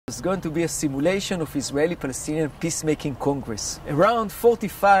It's going to be a simulation of Israeli-Palestinian peacemaking congress. Around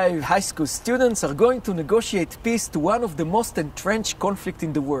 45 high school students are going to negotiate peace to one of the most entrenched conflicts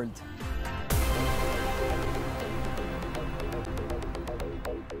in the world.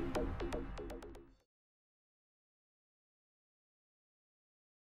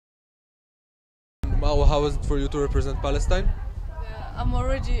 Marwa, how was it for you to represent Palestine? I'm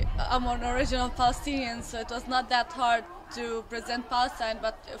an original Palestinian, so it was not that hard to present Palestine,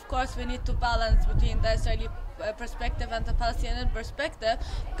 but of course we need to balance between the Israeli perspective and the Palestinian perspective,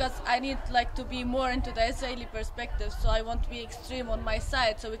 because I need to be more into the Israeli perspective, so I want to be extreme on my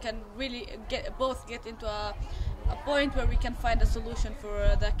side, so we can really both get into a point where we can find a solution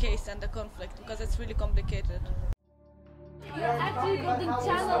for the case and the conflict, because it's really complicated. You're actually building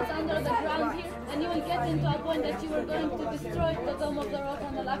channels under the ground here, and you will get into a point that you are going to destroy the Dome of the Rock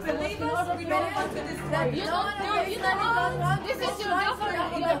and the Al-Aqsa Mosque in order to destroy. You don't. This is your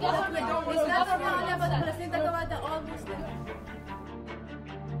government. Your government. It's not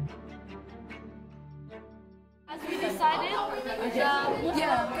as we decided,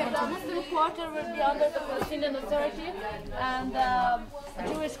 the Muslim quarter will be under the Palestinian Authority, and the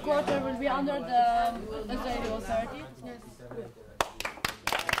Jewish quarter will be under the Israeli Authority. Yes.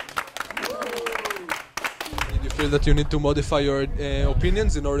 Did you feel that you need to modify your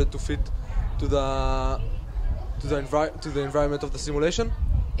opinions in order to fit to the environment of the simulation?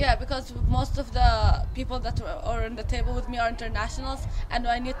 Yeah, because most of the people that are on the table with me are internationals, and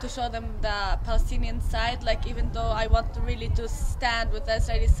I need to show them the Palestinian side, even though I want really to stand with the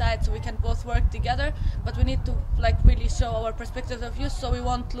Israeli side so we can both work together, but we need to really show our perspectives of view so we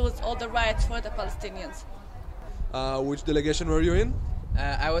won't lose all the rights for the Palestinians. Which delegation were you in?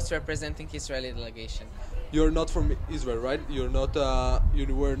 I was representing Israeli delegation. You're not from Israel, right? You're not.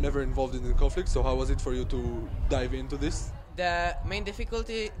 You were never involved in the conflict. So how was it for you to dive into this? The main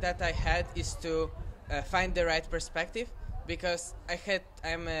difficulty that I had is to find the right perspective, because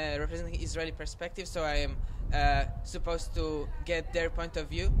I'm representing Israeli perspective, so I am supposed to get their point of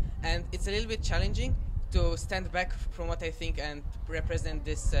view, and it's a little bit challenging to stand back from what I think and represent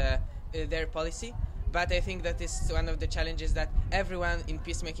this their policy. But I think that is one of the challenges that everyone in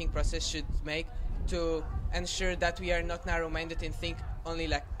peacemaking process should make, to ensure that we are not narrow-minded and think only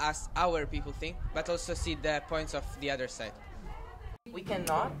like us, our people think, but also see the points of the other side. We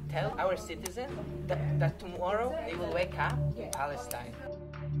cannot tell our citizens that tomorrow they will wake up in Palestine.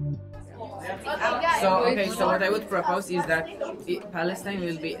 So what I would propose is that Palestine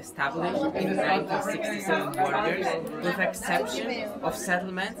will be established in 1967 borders, with exception of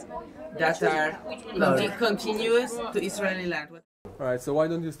settlements that are continuous to Israeli land. Alright, so why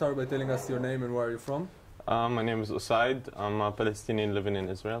don't you start by telling us your name and where are you from? My name is Osaid. I'm a Palestinian living in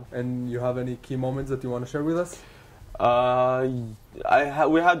Israel. And you have any key moments that you want to share with us?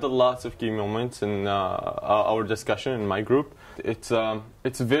 We had lots of key moments in our discussion in my group.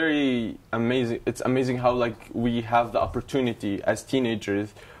 It's very amazing. It's amazing how we have the opportunity as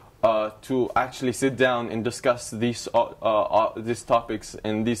teenagers to actually sit down and discuss these topics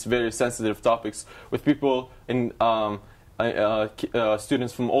and these very sensitive topics with people in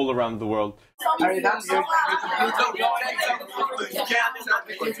students from all around the world. Are you done? You can't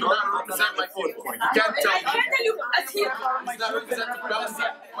represent my food. You can't tell me. It's not representing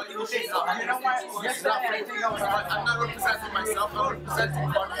Palestine. I'm not representing myself. I'm representing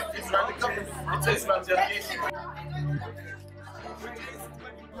the Israeli government. It's Israel's delegation.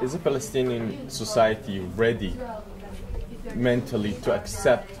 Is the Palestinian society ready mentally to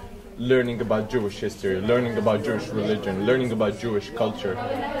accept learning about Jewish history, learning about Jewish religion, learning about Jewish culture?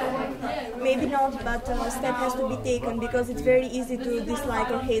 Maybe not, but a step has to be taken, because it's very easy to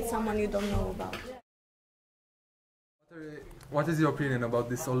dislike or hate someone you don't know about. What is your opinion about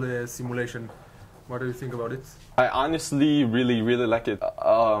this whole simulation? What do you think about it? I honestly really like it.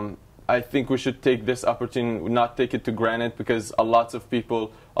 I think we should take this opportunity, not take it to granted, because a lot of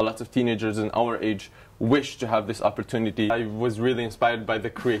people, a lot of teenagers in our age wish to have this opportunity. I was really inspired by the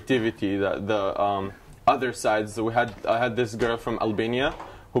creativity, the other sides. I had this girl from Albania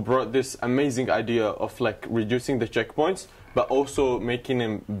who brought this amazing idea of reducing the checkpoints, but also making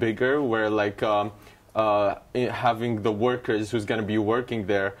them bigger, where having the workers who's going to be working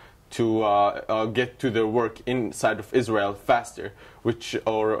there to get to their work inside of Israel faster,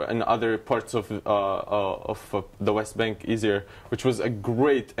 or in other parts of the West Bank easier, which was a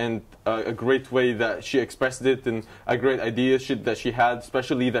great way that she expressed it, and a great idea that she had,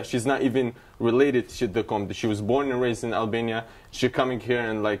 especially that she's not even related to the Toame. She was born and raised in Albania. She coming here,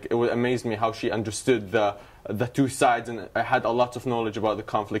 and it amazed me how she understood the two sides, and I had a lot of knowledge about the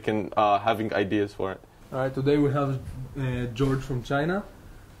conflict and having ideas for it. All right, today we have George from China.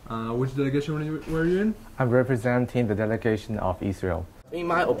 Which delegation were you in? I'm representing the delegation of Israel. In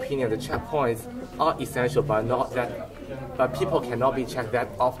my opinion, the checkpoints are essential, but not that. But people cannot be checked that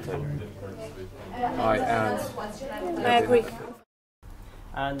often. I agree.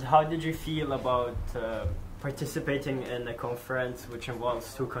 And how did you feel about participating in a conference which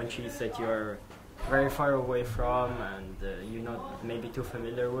involves two countries that you're very far away from and you're not maybe too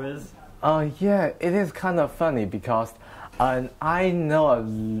familiar with? Yeah, it is kind of funny because I know a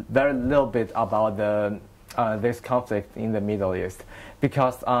very little bit about this conflict in the Middle East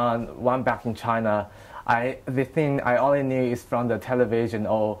because when back in China, the thing I only knew is from the television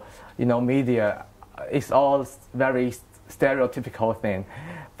or media. It's all very stereotypical thing.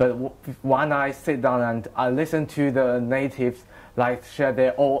 But when I sit down and I listen to the natives share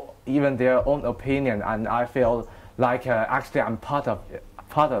their own opinion, and I feel like actually I'm part of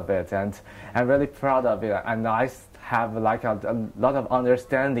it, and I'm really proud of it, and I have a lot of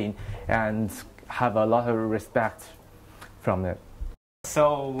understanding and have a lot of respect from it.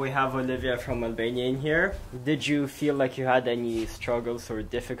 So we have Olivia from Albania in here. Did you feel like you had any struggles or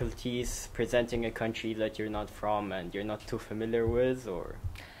difficulties presenting a country that you're not from and you're not too familiar with, or?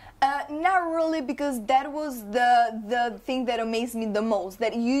 Not really, because that was the thing that amazed me the most,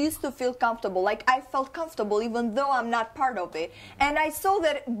 that you used to feel comfortable. Like, I felt comfortable even though I'm not part of it. And I saw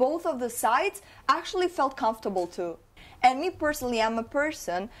that both of the sides actually felt comfortable too. And me personally, I'm a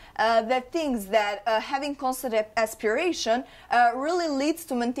person that thinks that having constant aspiration really leads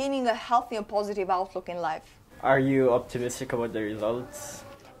to maintaining a healthy and positive outlook in life. Are you optimistic about the results?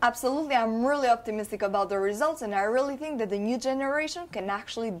 Absolutely, I'm really optimistic about the results, and I really think that the new generation can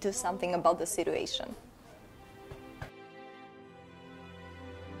actually do something about the situation.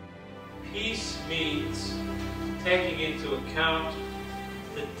 Peace means taking into account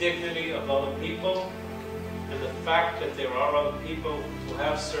the dignity of other people and the fact that there are other people who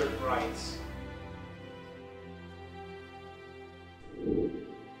have certain rights.